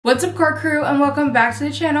What's up, core crew, and welcome back to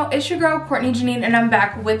the channel. It's your girl Courtney Janine, and I'm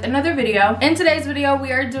back with another video. In today's video,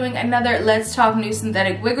 we are doing another Let's Talk New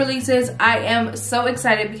Synthetic Wig releases. I am so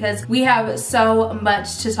excited because we have so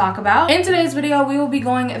much to talk about. In today's video, we will be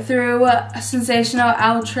going through Sensational,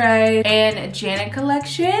 Outre, and Janet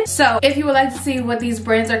collection. So if you would like to see what these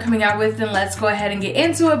brands are coming out with, then let's go ahead and get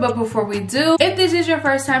into it. But before we do, if this is your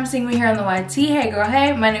first time seeing me here on the YT, hey girl,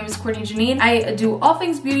 hey, my name is Courtney Janine. I do all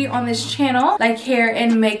things beauty on this channel, like hair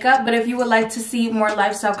and makeup. But if you would like to see more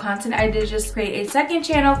lifestyle content, I did just create a second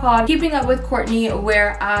channel called Keeping Up with Courtney,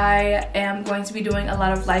 where I am going to be doing a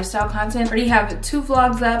lot of lifestyle content. I already have 2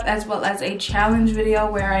 vlogs up, as well as a challenge video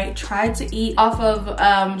where I tried to eat off of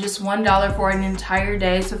just $1 for an entire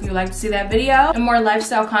day. So if you would like to see that video and more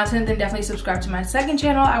lifestyle content, then definitely subscribe to my second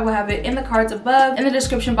channel. I will have it in the cards above, in the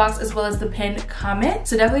description box, as well as the pinned comment.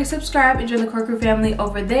 So definitely subscribe and join the core crew family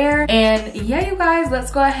over there. And yeah, you guys,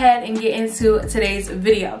 let's go ahead and get into today's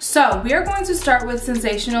video. So we are going to start with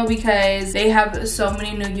Sensational because they have so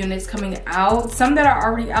many new units coming out. Some that are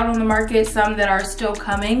already out on the market, some that are still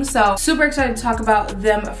coming. So super excited to talk about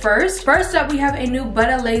them first. First up, we have a new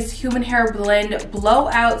Butter Lace Human Hair Blend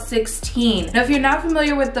Blowout 16. Now, if you're not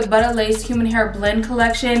familiar with the Butter Lace Human Hair Blend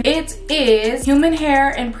collection, it is human hair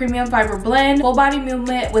and premium fiber blend, full body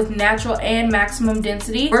movement with natural and maximum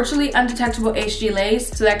density, virtually undetectable HD lace.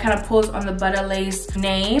 So that kind of pulls on the Butter Lace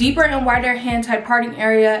name. Deeper and wider hand-tied parting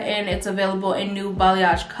area, and it's available in new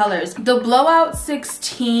balayage colors. The Blowout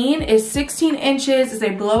 16 is 16 inches. It's a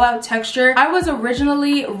blowout texture. I was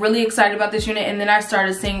originally really excited about this unit, and then I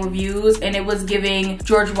started seeing reviews and it was giving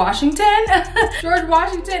George Washington. George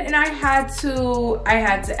Washington, and I had to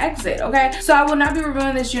exit, okay? So I will not be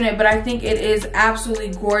reviewing this unit, but I think it is absolutely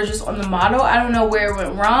gorgeous on the model. I don't know where it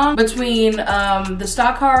went wrong between the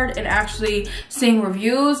stock card and actually seeing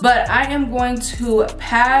reviews, but I am going to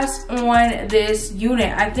pass on this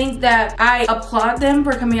unit. I think that I applaud them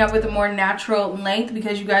for coming up with a more natural length,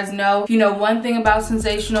 because you guys know, if you know one thing about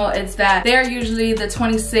Sensational, it's that they're usually the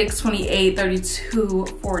 26, 28, 32,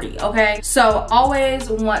 40, okay? So always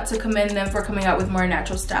want to commend them for coming out with more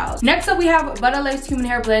natural styles. Next up, we have Butter Lace Human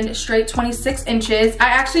Hair Blend Straight 26 inches. I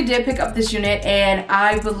actually did pick up this unit, and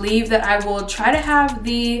I believe that I will try to have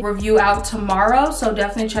the review out tomorrow, so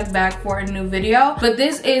definitely check back for a new video. But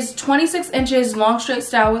this is 26 inches, long straight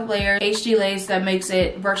style with layers, HD lace that makes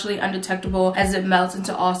it virtually undetectable as it melts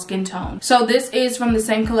into all skin tones. So this is from the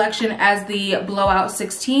same collection as the Blowout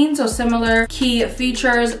 16, so similar key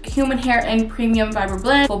features: human hair and premium fiber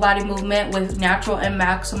blend, full body movement with natural and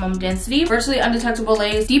maximum density, virtually undetectable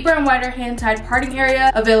lace, deeper and wider hand-tied parting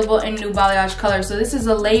area, available in new balayage colors. So this is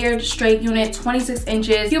a layered straight unit, 26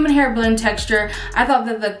 inches, human hair blend texture. I thought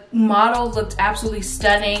that the model looked absolutely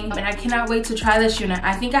stunning, and I cannot wait to try this unit.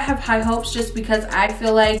 I think I have high hopes just because I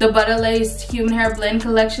feel like the Butter Lace Human Hair Blend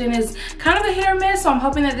collection is kind of a hit or miss, so I'm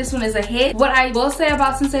hoping that this one is a hit. What I will say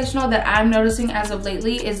about Sensational that I'm noticing as of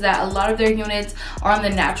lately is that a lot of their units are on the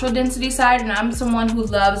natural density side, and I'm someone who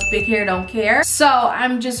loves big hair, don't care. So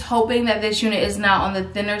I'm just hoping that this unit is not on the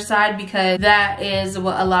thinner side, because that is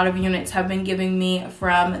what a lot of units have been giving me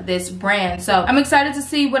from this brand. So I'm excited to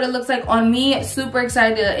see what it looks like on me. Super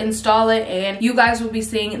excited to install it, and you guys will be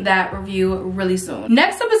seeing that review really soon.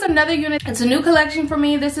 Next up is another unit. It's a new collection for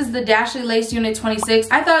me. This is the Dashley Lace Unit 26.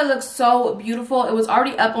 I thought it looked so beautiful. It was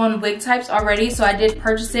already up on Wig Types already, so I did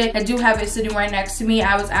purchase it. I do have it sitting right next to me.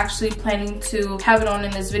 I was actually planning to have it on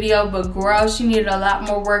in this video, but girl, she needed a lot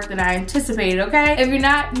more work than I anticipated, okay? If you're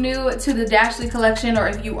not new to the Dashley collection, or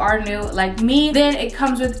if you are new like me, then it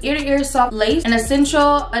comes with ear-to-ear soft lace, an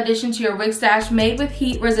essential addition to your wig stash, made with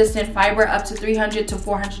heat-resistant fiber up to 300 to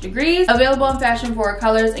 400 degrees, available in fashion forward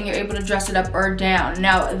colors, and you're able to dress it up or down.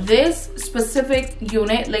 Now, this specific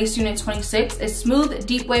unit, Lace Unit 26, is smooth,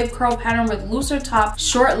 deep wave curl pattern with looser top,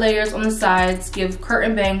 short layers on the sides, give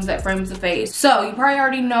curtain bangs that frames the face. So you probably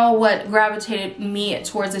already know what gravitated me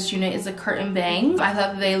towards this unit is the curtain bangs. I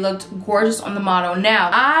thought that they looked gorgeous on the model. Now,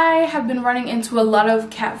 I have been running into a lot of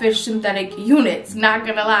catfish synthetic units, not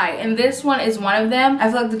gonna lie, and this one is one of them.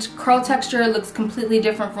 I feel like the curl texture looks completely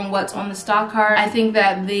different from what's on the stock card. I think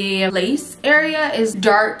that the lace area is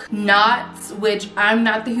dark knots, which I'm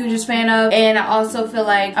not the hugest fan of, and I also feel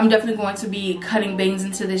like I'm definitely going to be cutting bangs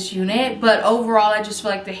into this unit, but overall I just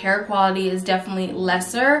feel like the hair quality is definitely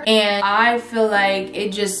lesser, and I feel like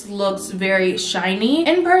it just looks very shiny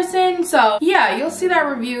in person. So yeah, you'll see that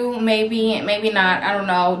review, maybe not, I don't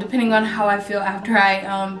know, depending on how I feel after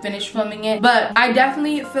I finish filming it. But I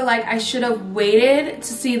definitely feel like I should have waited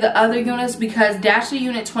to see the other units, because Dashley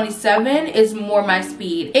Unit 27 is more my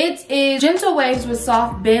speed. It is gentle waves with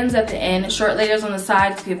soft bends at the end, short layers on the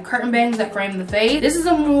sides to give curtain bangs that frame the face. This is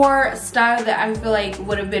a more style that that I feel like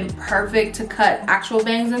would have been perfect to cut actual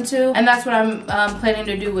bangs into, and that's what I'm planning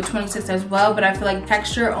to do with 26 as well. But I feel like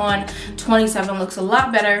texture on 27 looks a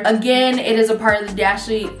lot better. Again, it is a part of the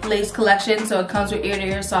Dashley lace collection, so it comes with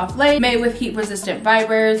ear-to-ear soft lace made with heat-resistant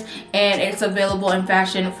fibers, and it's available in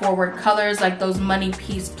fashion-forward colors like those money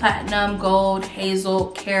piece platinum, gold, hazel,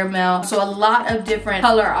 caramel. So a lot of different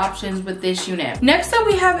color options with this unit. Next up,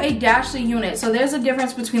 we have a Dashley unit. So there's a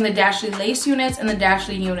difference between the Dashley lace units and the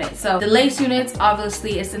Dashley units. So the lace units,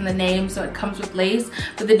 obviously it's in the name, so it comes with lace,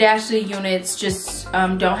 but the Dashley units just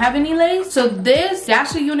don't have any lace. So this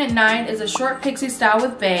Dashley Unit 9 is a short pixie style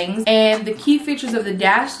with bangs, and the key features of the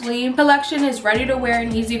Dashley collection is ready to wear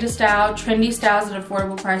and easy to style, trendy styles at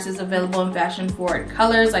affordable prices, available in fashion forward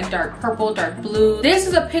colors like dark purple, dark blue. This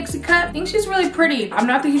is a pixie cut. I think she's really pretty. I'm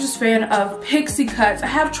not the hugest fan of pixie cuts. I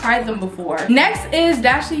have tried them before. Next is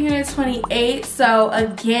Dashley Unit 28. So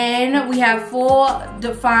again, we have full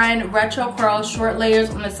defined retro curls, short layers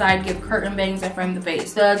on the side give curtain bangs that frame the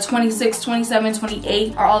face. The 26, 27,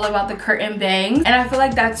 28 are all about the curtain bangs, and I feel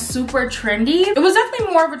like that's super trendy. It was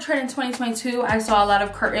definitely more of a trend in 2022. I saw a lot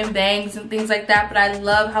of curtain bangs and things like that, but I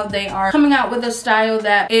love how they are coming out with a style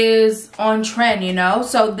that is on trend, you know?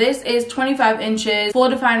 So this is 25 inches, full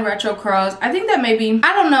defined retro curls. I think that maybe,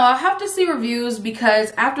 I don't know, I'll have to see reviews,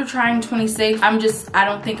 because after trying 26, I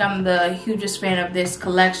don't think I'm the hugest fan of this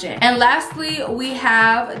collection. And lastly, we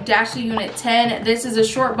have Dashley Unit 10. This is a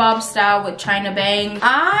short bob style with China bangs.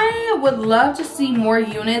 I would love to see more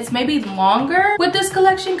units, maybe longer, with this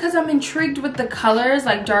collection, because I'm intrigued with the colors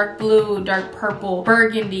like dark blue, dark purple,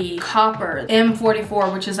 burgundy, copper,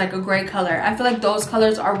 M44, which is like a gray color. I feel like those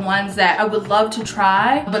colors are ones that I would love to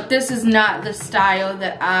try, but this is not the style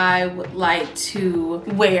that I would like to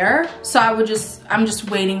wear. So I'm just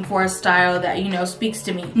waiting for a style that, you know, speaks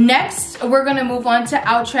to me. Next, we're gonna move on to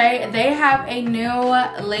Outre. They have a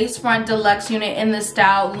new lace front deluxe unit in the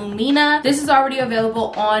style Lumina. This is already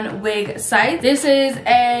available on WIG site. This is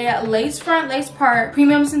a lace front, lace part,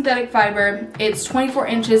 premium synthetic fiber. It's 24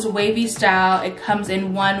 inches, wavy style. It comes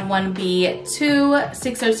in 1B, 2,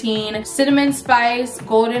 613, cinnamon spice,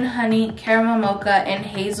 golden honey, caramel mocha, and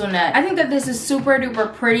hazelnut. I think that this is super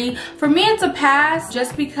duper pretty. For me, it's a pass,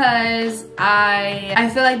 just because I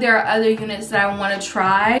feel like there are other units that I want to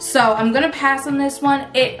try. So I'm gonna pass on this one.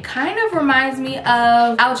 It kind of reminds me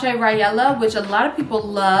of Outre Rayella, which a lot of people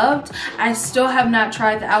loved. I still have not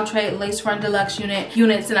tried the Outre lace front deluxe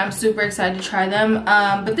units, and I'm super excited to try them.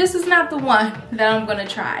 But this is not the one that I'm gonna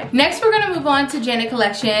try. Next, we're gonna move on to Janet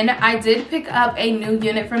Collection. I did pick up a new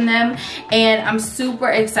unit from them, and I'm super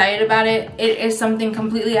excited about it. It is something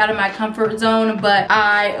completely out of my comfort zone, but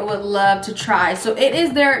I would love to try. So it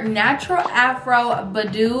is their Natural Afro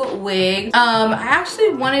Badu wig. I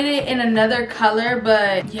actually wanted it in another color,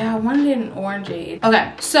 but yeah, I wanted it in orangeade.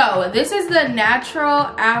 Okay, so this is the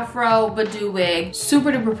Natural Afro Badu wig.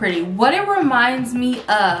 Super duper pretty. What it reminds me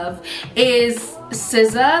of is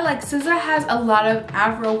SZA. Like, SZA has a lot of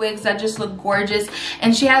afro wigs that just look gorgeous,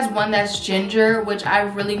 and she has one that's ginger, which I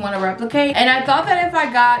really want to replicate. And I thought that if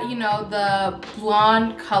I got, you know, the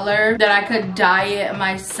blonde color, that I could dye it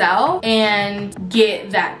myself and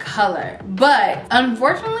get that color. But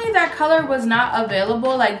unfortunately, that color was not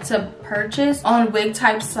available, like, to purchase on wig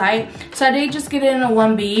type site, so I did just get it in a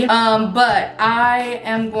 1B. But I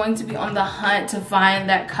am going to be on the hunt to find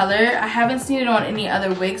that color. I haven't seen it on any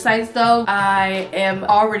other wig sites though. I am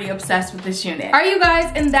already obsessed with this unit. Alright, you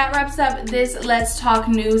guys, and that wraps up this Let's Talk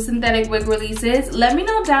New Synthetic Wig releases. Let me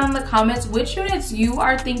know down in the comments which units you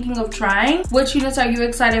are thinking of trying. Which units are you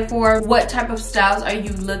excited for? What type of styles are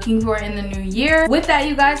you looking for in the new year? With that,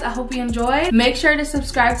 you guys, I hope you enjoyed. Make sure to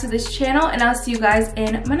subscribe to this channel, and I'll see you guys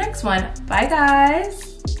in my next one. Bye, guys.